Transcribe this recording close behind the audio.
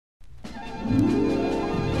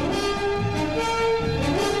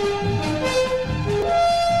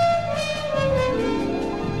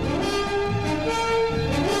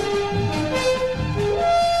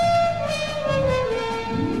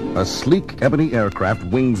A sleek ebony aircraft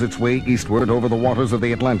wings its way eastward over the waters of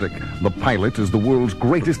the Atlantic. The pilot is the world's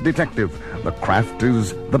greatest detective. The craft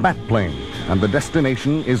is the Batplane, and the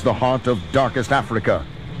destination is the heart of darkest Africa.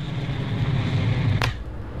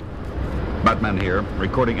 Batman here,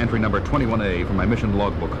 recording entry number 21A from my mission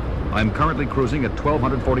logbook. I'm currently cruising at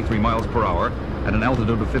 1,243 miles per hour at an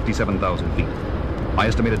altitude of 57,000 feet. My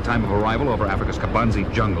estimated time of arrival over Africa's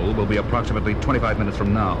Kabanzi jungle will be approximately 25 minutes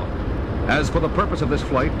from now. As for the purpose of this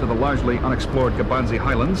flight to the largely unexplored Kabanzi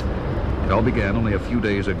Highlands, it all began only a few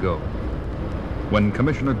days ago, when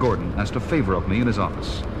Commissioner Gordon asked a favor of me in his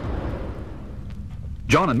office.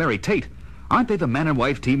 John and Mary Tate, aren't they the man and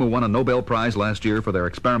wife team who won a Nobel Prize last year for their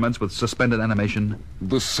experiments with suspended animation?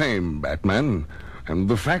 The same, Batman. And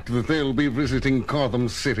the fact that they'll be visiting Gotham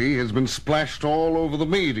City has been splashed all over the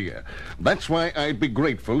media. That's why I'd be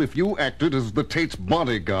grateful if you acted as the Tate's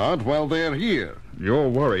bodyguard while they're here. You're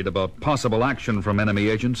worried about possible action from enemy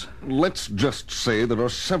agents? Let's just say there are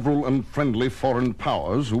several unfriendly foreign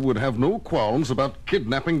powers who would have no qualms about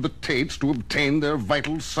kidnapping the Tates to obtain their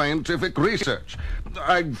vital scientific research.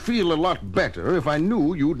 I'd feel a lot better if I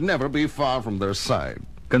knew you'd never be far from their side.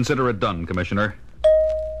 Consider it done, Commissioner.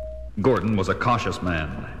 Gordon was a cautious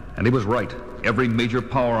man, and he was right. Every major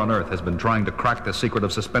power on Earth has been trying to crack the secret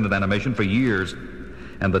of suspended animation for years,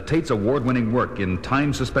 and the Tate's award-winning work in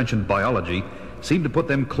time suspension biology seemed to put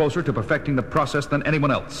them closer to perfecting the process than anyone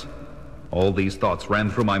else. All these thoughts ran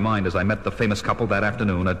through my mind as I met the famous couple that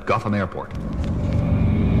afternoon at Gotham Airport.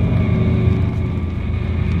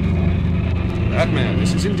 Batman,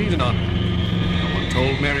 this is indeed an honor. No one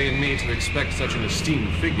told Mary and me to expect such an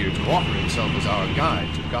esteemed figure to offer himself as our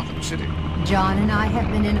guide to Gotham City. John and I have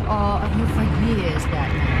been in awe of you for years,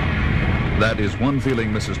 Batman. That is one feeling,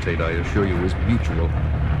 Mrs. Tate, I assure you, is mutual.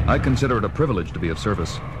 I consider it a privilege to be of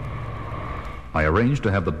service. I arranged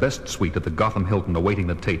to have the best suite at the Gotham Hilton awaiting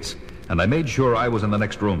the Tates, and I made sure I was in the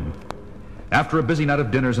next room. After a busy night of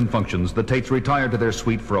dinners and functions, the Tates retired to their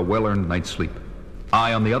suite for a well-earned night's sleep.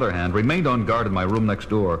 I, on the other hand, remained on guard in my room next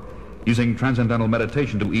door, using transcendental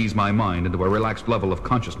meditation to ease my mind into a relaxed level of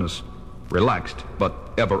consciousness. Relaxed, but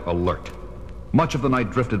ever alert. Much of the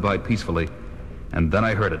night drifted by peacefully, and then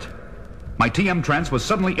I heard it. My TM trance was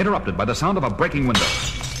suddenly interrupted by the sound of a breaking window.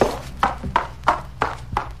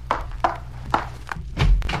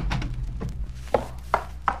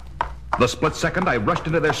 The split second I rushed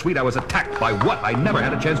into their suite, I was attacked by what I never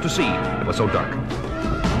had a chance to see. It was so dark.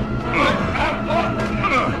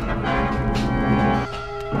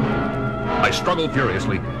 I struggled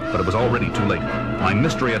furiously, but it was already too late. My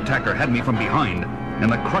mystery attacker had me from behind, in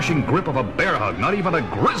the crushing grip of a bear hug not even a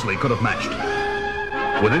grizzly could have matched.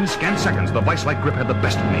 Within scant seconds, the vice-like grip had the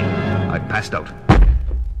best of me. I passed out.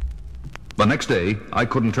 The next day, I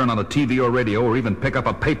couldn't turn on a TV or radio or even pick up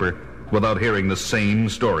a paper without hearing the same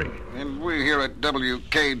story. And we here at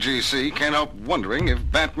WKGC can't help wondering if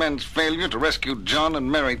Batman's failure to rescue John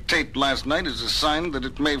and Mary Tate last night is a sign that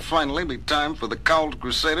it may finally be time for the cowled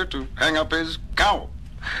crusader to hang up his cowl.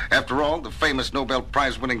 After all, the famous Nobel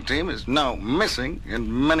Prize-winning team is now missing,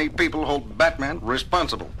 and many people hold Batman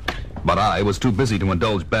responsible. But I was too busy to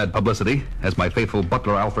indulge bad publicity, as my faithful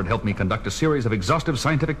butler Alfred helped me conduct a series of exhaustive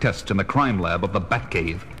scientific tests in the crime lab of the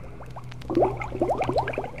Batcave.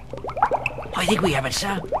 I think we have it,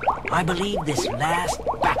 sir. I believe this last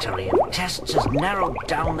battery of tests has narrowed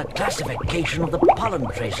down the classification of the pollen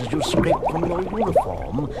traces you scraped from your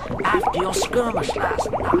uniform after your skirmish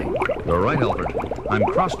last night. You're right, Alfred. I'm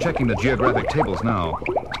cross-checking the geographic tables now.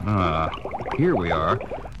 Here we are.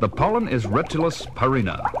 The pollen is Retulus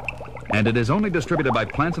parina, and it is only distributed by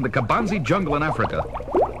plants in the Kabanzi jungle in Africa.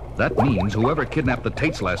 That means whoever kidnapped the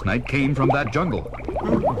Tates last night came from that jungle.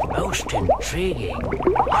 Most intriguing.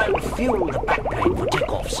 I'll fuel the backplane for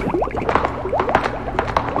takeoff, sir.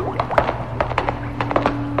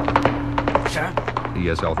 Sir?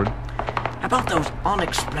 Yes, Alfred? About those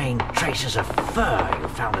unexplained traces of fur you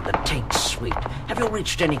found in the Tate suite, have you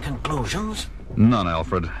reached any conclusions? None,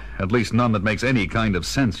 Alfred. At least none that makes any kind of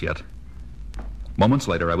sense yet. Moments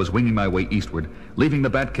later, I was winging my way eastward, leaving the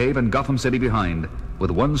Batcave and Gotham City behind,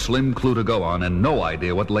 with one slim clue to go on and no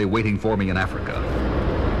idea what lay waiting for me in Africa.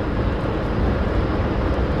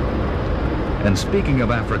 And speaking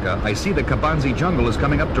of Africa, I see the Kabanzi jungle is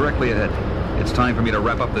coming up directly ahead. It's time for me to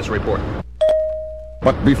wrap up this report.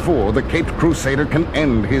 But before the Caped Crusader can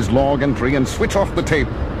end his log entry and switch off the tape...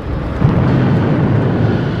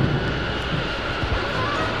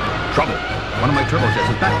 Trouble! One of my turbojets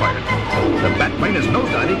has backfired. The Batplane is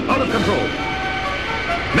nosediving out of control.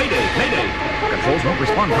 Mayday! Mayday! Controls won't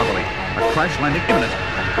respond properly. A crash landing imminent.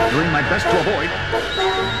 Doing my best to avoid...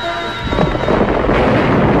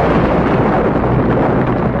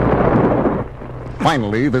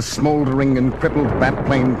 Finally, the smoldering and crippled bat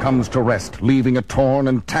plane comes to rest, leaving a torn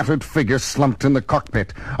and tattered figure slumped in the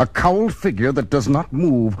cockpit. A cowled figure that does not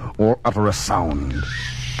move or utter a sound.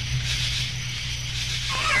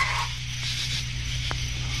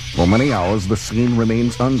 For many hours, the scene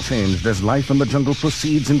remains unchanged as life in the jungle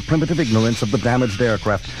proceeds in primitive ignorance of the damaged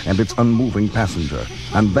aircraft and its unmoving passenger.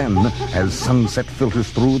 And then, as sunset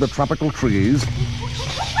filters through the tropical trees,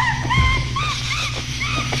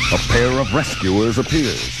 a pair of rescuers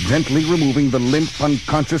appears, gently removing the limp,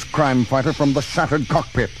 unconscious crime fighter from the shattered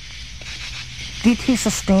cockpit. Did he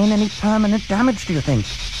sustain any permanent damage, do you think?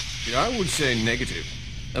 I would say negative.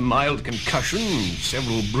 A mild concussion,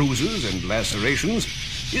 several bruises and lacerations.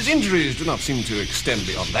 His injuries do not seem to extend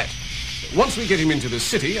beyond that. Once we get him into the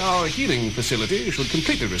city, our healing facility should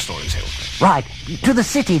completely restore his health. Right. To the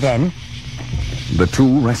city, then. The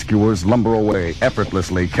two rescuers lumber away,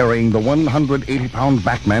 effortlessly carrying the 180-pound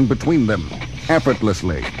Batman between them.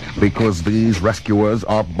 Effortlessly, because these rescuers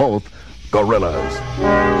are both gorillas.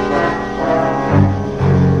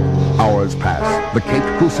 Hours pass. The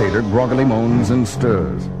Caped Crusader groggily moans and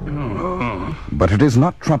stirs. But it is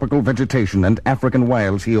not tropical vegetation and African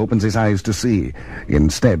wilds he opens his eyes to see.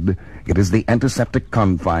 Instead, it is the antiseptic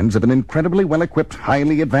confines of an incredibly well-equipped,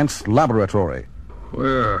 highly advanced laboratory.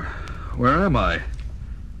 Where am I?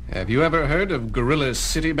 Have you ever heard of Gorilla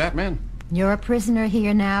City, Batman? You're a prisoner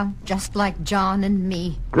here now, just like John and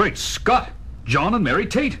me. Great Scott! John and Mary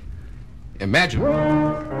Tate! Imagine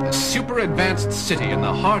a super-advanced city in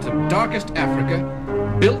the heart of darkest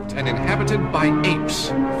Africa, built and inhabited by apes,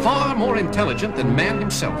 far more intelligent than man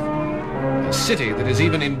himself. A city that is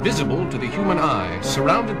even invisible to the human eye,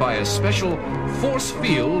 surrounded by a special force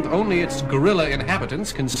field only its gorilla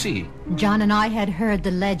inhabitants can see. John and I had heard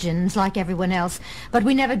the legends like everyone else, but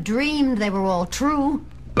we never dreamed they were all true.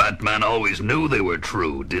 Batman always knew they were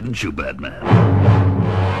true, didn't you, Batman?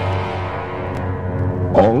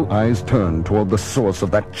 All eyes turn toward the source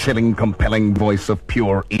of that chilling, compelling voice of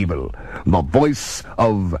pure evil. The voice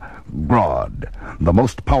of Grodd, the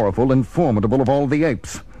most powerful and formidable of all the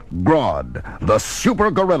apes. Grodd, the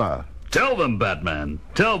super gorilla. Tell them, Batman.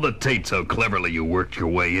 Tell the Tates how cleverly you worked your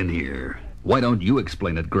way in here. Why don't you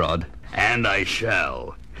explain it, Grodd? And I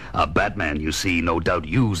shall. Batman, you see, no doubt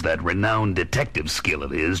used that renowned detective skill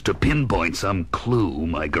of his to pinpoint some clue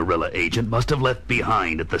my gorilla agent must have left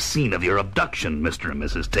behind at the scene of your abduction, Mr. and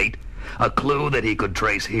Mrs. Tate. A clue that he could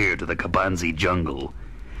trace here to the Kabanzi jungle.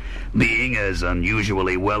 Being as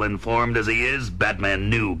unusually well-informed as he is, Batman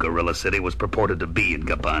knew Gorilla City was purported to be in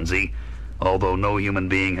Kabanzi, although no human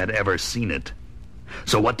being had ever seen it.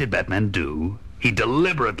 So what did Batman do? He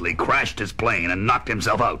deliberately crashed his plane and knocked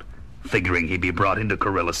himself out, figuring he'd be brought into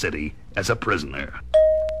Gorilla City as a prisoner.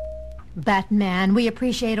 Batman, we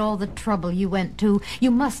appreciate all the trouble you went to.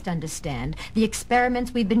 You must understand, the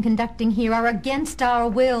experiments we've been conducting here are against our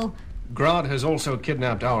will. Grodd has also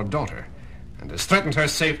kidnapped our daughter, and has threatened her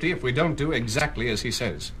safety if we don't do exactly as he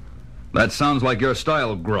says. That sounds like your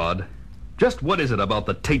style, Grodd. Just what is it about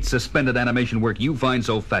the Tate suspended animation work you find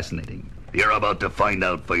so fascinating? You're about to find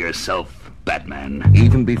out for yourself, Batman.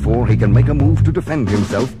 Even before he can make a move to defend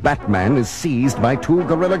himself, Batman is seized by two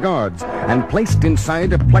gorilla guards and placed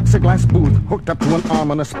inside a plexiglass booth hooked up to an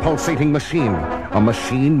ominous pulsating machine. A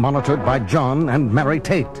machine monitored by John and Mary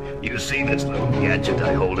Tate. You see this little gadget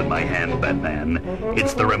I hold in my hand, Batman?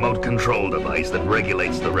 It's the remote control device that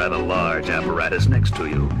regulates the rather large apparatus next to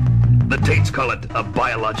you. The Tates call it a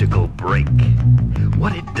biological brake.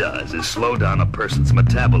 What it does is slow down a person's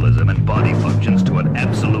metabolism and body functions to an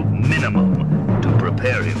absolute minimum to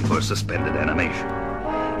prepare him for suspended animation.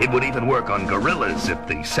 It would even work on gorillas if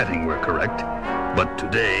the setting were correct. But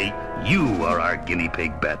today, you are our guinea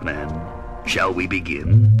pig, Batman. Shall we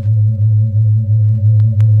begin?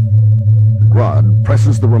 Grodd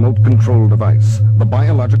presses the remote control device. The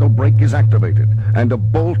biological brake is activated, and a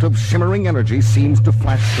bolt of shimmering energy seems to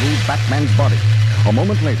flash through Batman's body. A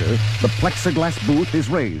moment later, the plexiglass booth is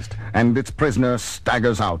raised, and its prisoner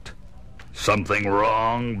staggers out. Something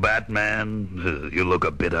wrong, Batman? You look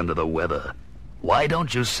a bit under the weather. Why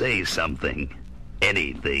don't you say something?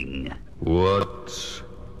 Anything. What's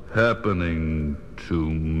happening to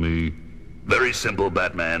me? Very simple,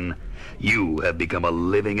 Batman. You have become a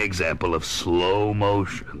living example of slow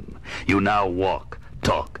motion. You now walk,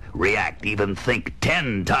 talk, react, even think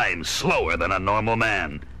 10 times slower than a normal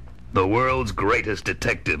man. The world's greatest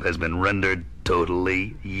detective has been rendered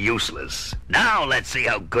totally useless. Now let's see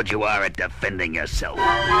how good you are at defending yourself.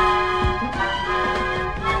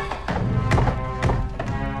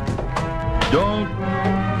 Don't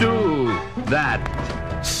do that.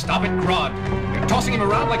 Stop it, Grodd. You're tossing him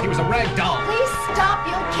around like he was a rag doll. Please stop,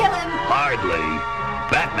 you'll kill him. Hardly.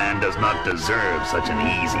 Batman does not deserve such an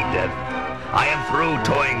easy death. I am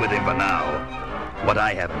through toying with him for now. What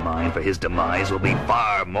I have in mind for his demise will be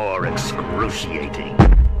far more excruciating.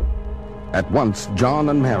 At once, John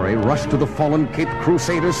and Mary rush to the fallen Caped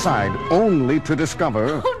Crusader's side, only to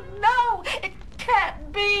discover... Oh, no! It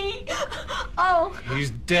can't be! Oh...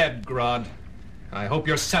 He's dead, Grodd. I hope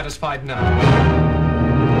you're satisfied now.